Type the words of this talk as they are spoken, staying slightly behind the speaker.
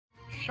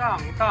上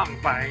当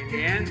百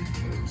年，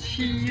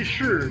欺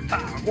世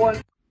大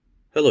官。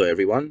 Hello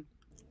everyone.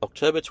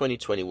 October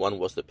 2021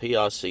 was the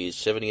PRC's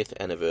 70th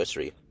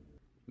anniversary.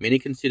 Many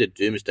consider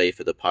doomsday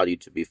for the party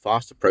to be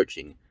fast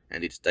approaching,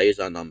 and its days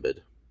are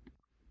numbered.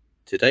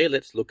 Today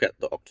let's look at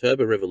the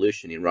October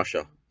Revolution in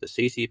Russia, the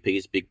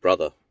CCP's big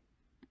brother.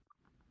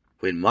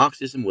 When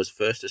Marxism was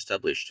first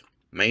established,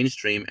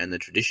 mainstream and the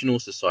traditional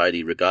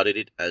society regarded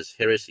it as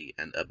heresy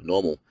and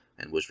abnormal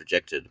and was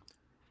rejected.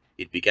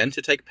 It began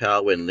to take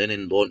power when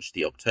Lenin launched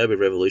the October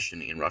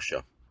Revolution in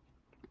Russia.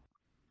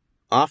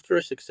 After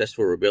a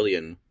successful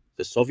rebellion,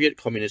 the Soviet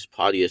Communist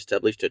Party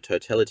established a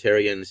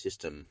totalitarian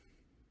system.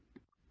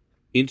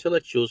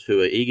 Intellectuals who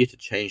were eager to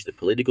change the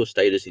political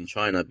status in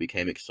China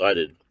became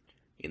excited,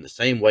 in the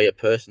same way a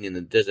person in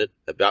the desert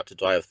about to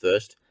die of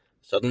thirst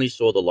suddenly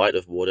saw the light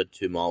of water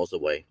 2 miles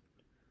away.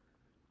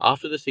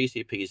 After the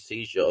CCP's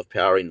seizure of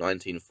power in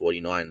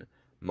 1949,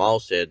 Mao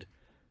said,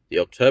 "The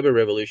October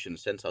Revolution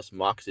sent us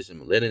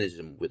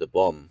Marxism-Leninism with a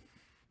bomb."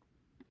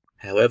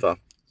 However,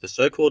 the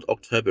so-called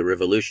October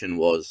Revolution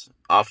was,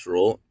 after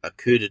all, a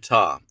coup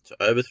d'etat to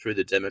overthrow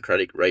the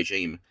democratic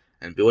regime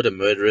and build a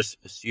murderous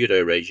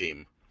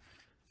pseudo-regime.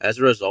 As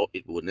a result,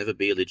 it would never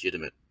be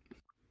legitimate.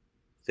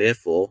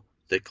 Therefore,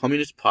 the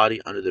Communist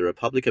Party under the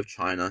Republic of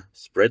China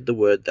spread the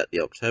word that the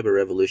October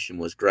Revolution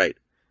was great,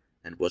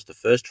 and was the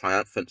first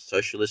triumphant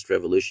socialist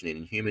revolution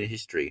in human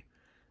history,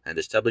 and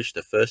established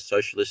the first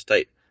socialist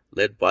state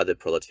led by the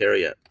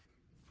proletariat.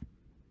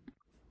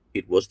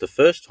 It was the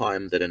first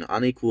time that an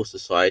unequal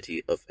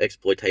society of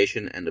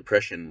exploitation and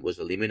oppression was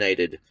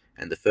eliminated,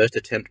 and the first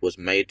attempt was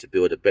made to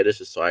build a better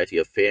society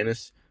of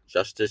fairness,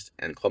 justice,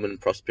 and common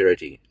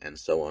prosperity, and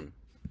so on.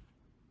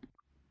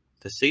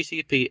 The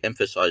CCP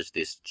emphasized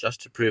this just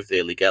to prove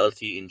their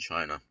legality in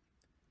China.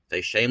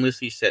 They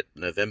shamelessly set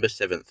November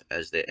 7th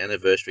as their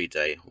anniversary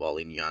day while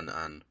in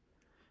Yan'an.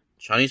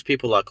 Chinese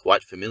people are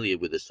quite familiar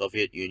with the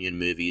Soviet Union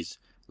movies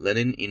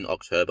Lenin in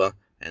October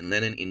and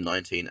Lenin in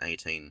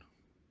 1918.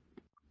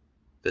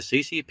 The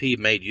CCP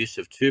made use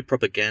of 2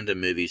 propaganda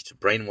movies to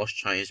brainwash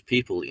Chinese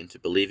people into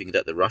believing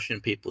that the Russian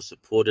people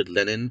supported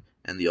Lenin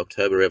and the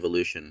October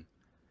Revolution.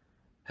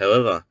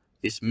 However,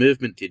 this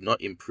movement did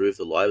not improve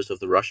the lives of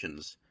the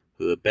Russians,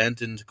 who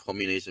abandoned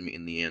communism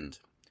in the end.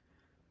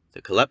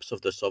 The collapse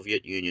of the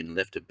Soviet Union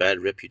left a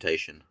bad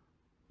reputation.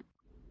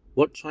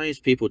 What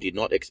Chinese people did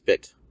not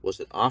expect was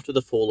that after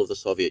the fall of the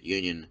Soviet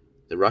Union,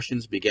 the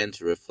Russians began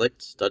to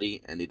reflect,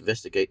 study, and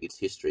investigate its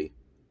history.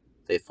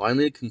 They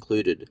finally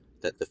concluded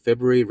that the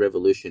February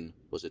Revolution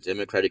was a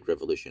democratic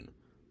revolution,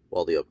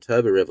 while the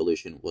October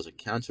Revolution was a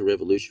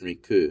counter-revolutionary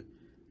coup,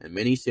 and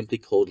many simply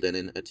called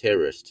Lenin a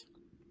terrorist.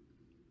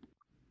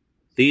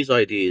 These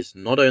ideas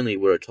not only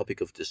were a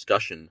topic of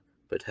discussion,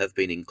 but have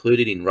been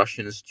included in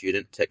Russian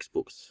student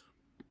textbooks.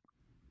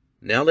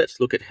 Now let's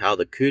look at how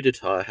the coup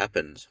d'etat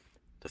happened.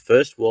 The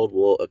First World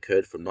War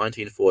occurred from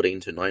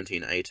 1914 to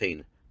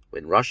 1918,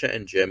 when Russia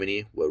and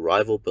Germany were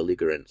rival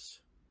belligerents.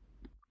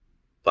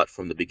 But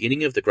from the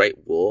beginning of the Great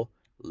War,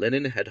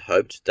 Lenin had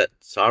hoped that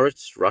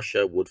Tsarist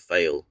Russia would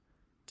fail.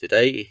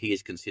 Today he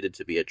is considered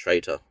to be a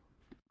traitor.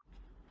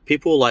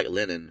 People like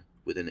Lenin,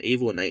 with an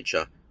evil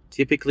nature,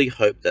 typically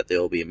hope that there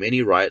will be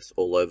many riots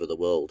all over the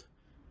world.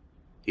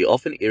 He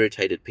often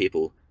irritated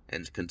people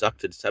and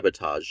conducted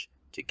sabotage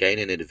to gain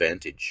an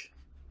advantage.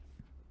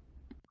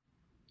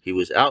 He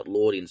was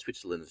outlawed in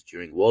Switzerland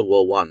during World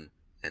War I,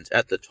 and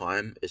at the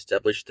time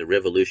established the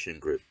Revolution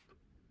Group.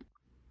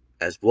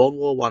 As World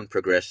War I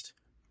progressed,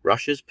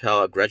 Russia's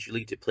power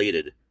gradually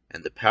depleted,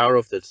 and the power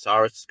of the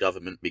Tsarist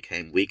government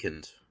became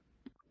weakened.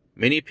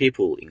 Many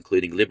people,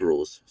 including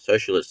liberals,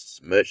 socialists,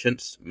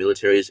 merchants,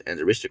 militaries, and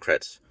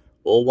aristocrats,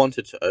 all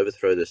wanted to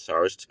overthrow the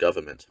Tsarist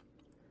government.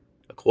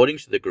 According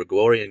to the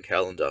Gregorian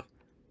calendar,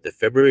 the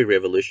February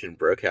Revolution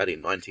broke out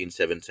in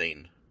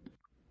 1917.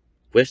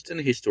 Western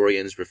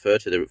historians refer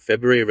to the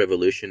February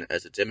Revolution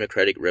as a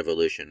democratic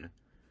revolution.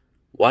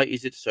 Why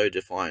is it so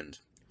defined?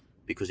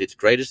 Because its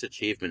greatest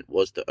achievement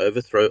was the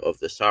overthrow of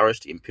the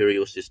Tsarist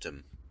imperial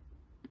system.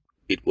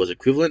 It was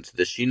equivalent to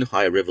the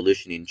Xinhai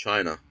Revolution in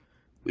China,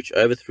 which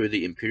overthrew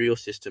the imperial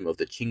system of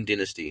the Qing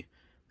dynasty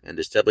and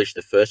established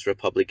the First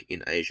Republic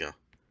in Asia.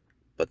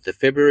 But the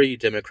February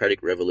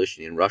Democratic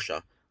Revolution in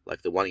Russia,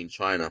 like the one in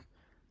China,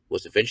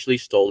 was eventually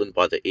stolen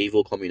by the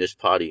evil Communist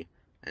Party,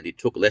 and it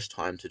took less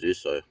time to do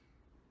so.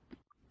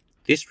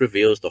 This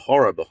reveals the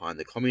horror behind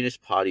the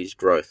Communist Party's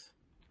growth.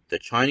 The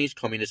Chinese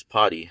Communist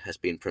Party has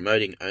been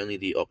promoting only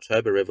the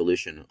October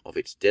Revolution of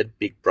its dead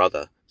big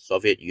brother,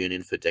 Soviet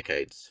Union, for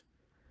decades.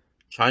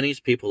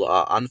 Chinese people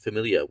are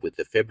unfamiliar with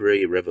the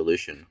February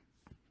Revolution.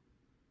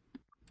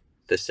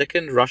 The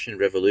Second Russian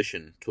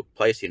Revolution took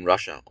place in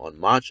Russia on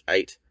March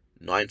 8,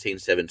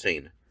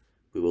 1917.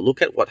 We will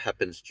look at what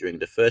happened during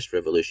the First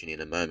Revolution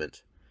in a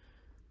moment.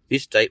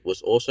 This date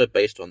was also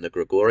based on the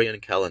Gregorian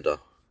calendar.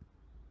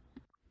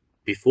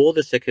 Before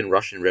the Second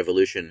Russian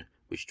Revolution,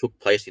 which took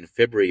place in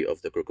February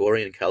of the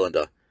Gregorian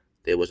calendar,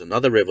 there was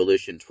another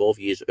revolution 12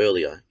 years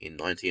earlier in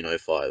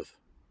 1905.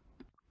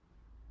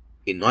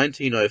 In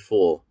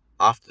 1904,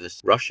 after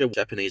the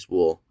Russo-Japanese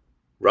War,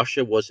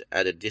 Russia was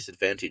at a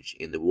disadvantage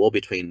in the war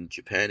between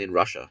Japan and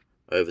Russia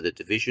over the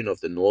division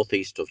of the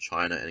northeast of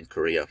China and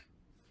Korea.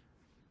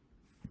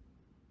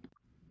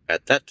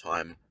 At that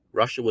time,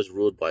 Russia was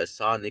ruled by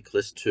Tsar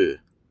Nicholas II.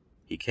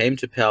 He came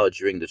to power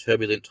during the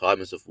turbulent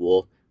times of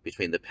war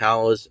between the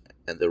powers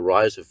and the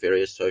rise of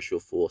various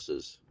social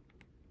forces.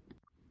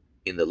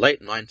 In the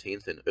late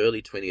 19th and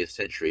early 20th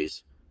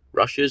centuries,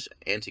 Russia's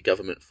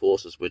anti-government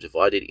forces were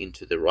divided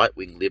into the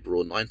right-wing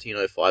liberal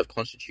 1905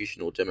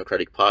 Constitutional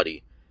Democratic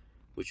Party,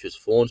 which was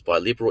formed by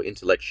liberal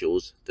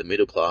intellectuals, the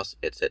middle class,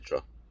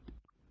 etc.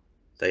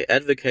 They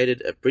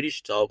advocated a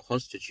British-style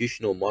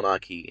constitutional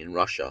monarchy in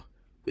Russia,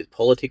 with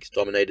politics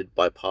dominated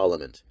by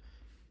parliament.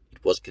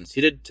 It was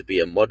considered to be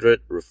a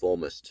moderate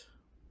reformist.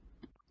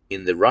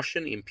 In the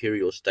Russian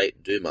Imperial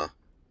State Duma,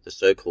 the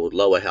so-called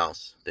lower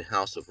house, the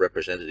House of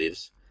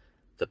Representatives,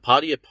 the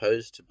party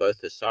opposed to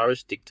both the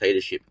Tsarist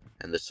dictatorship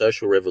and the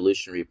social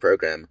revolutionary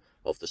program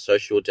of the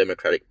Social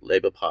Democratic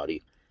Labour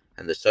Party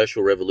and the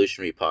Social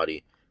Revolutionary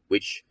Party,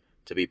 which,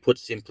 to be put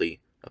simply,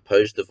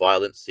 opposed the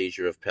violent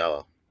seizure of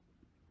power.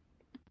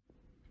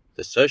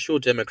 The Social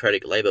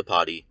Democratic Labour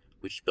Party,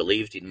 which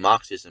believed in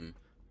Marxism,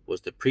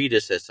 was the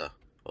predecessor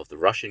of the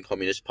Russian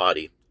Communist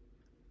Party.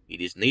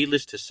 It is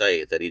needless to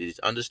say that it is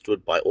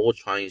understood by all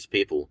Chinese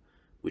people,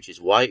 which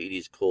is why it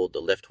is called the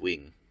left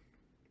wing.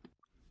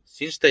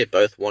 Since they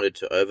both wanted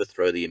to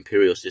overthrow the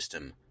imperial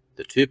system,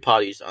 the two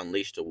parties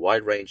unleashed a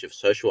wide range of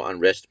social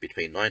unrest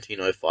between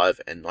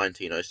 1905 and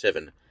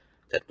 1907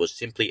 that was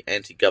simply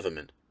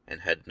anti-government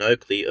and had no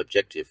clear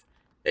objective,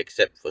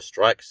 except for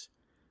strikes,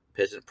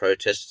 peasant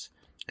protests,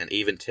 and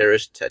even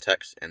terrorist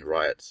attacks and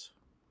riots.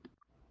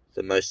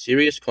 The most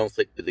serious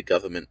conflict with the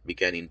government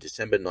began in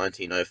December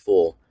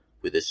 1904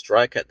 with a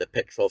strike at the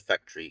petrol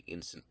factory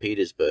in St.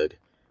 Petersburg,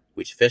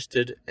 which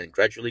festered and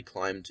gradually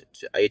climbed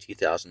to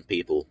 80,000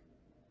 people.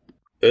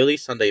 Early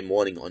Sunday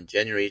morning on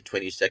January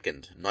 22,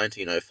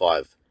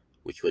 1905,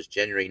 which was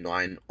January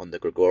 9 on the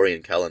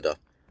Gregorian calendar,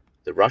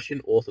 the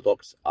Russian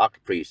Orthodox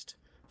archpriest,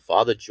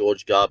 Father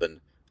George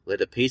Garban,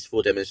 led a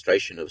peaceful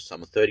demonstration of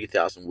some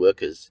 30,000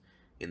 workers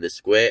in the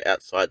square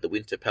outside the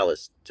Winter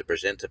Palace to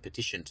present a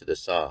petition to the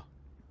Tsar.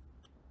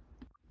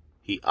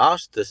 He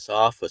asked the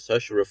Tsar for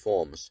social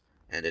reforms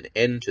and an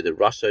end to the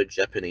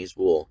Russo-Japanese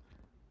War,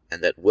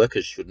 and that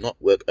workers should not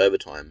work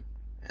overtime,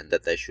 and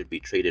that they should be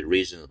treated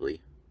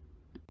reasonably.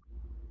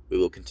 We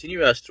will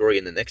continue our story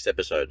in the next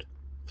episode.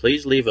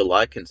 Please leave a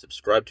like and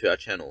subscribe to our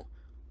channel.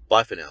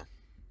 Bye for now.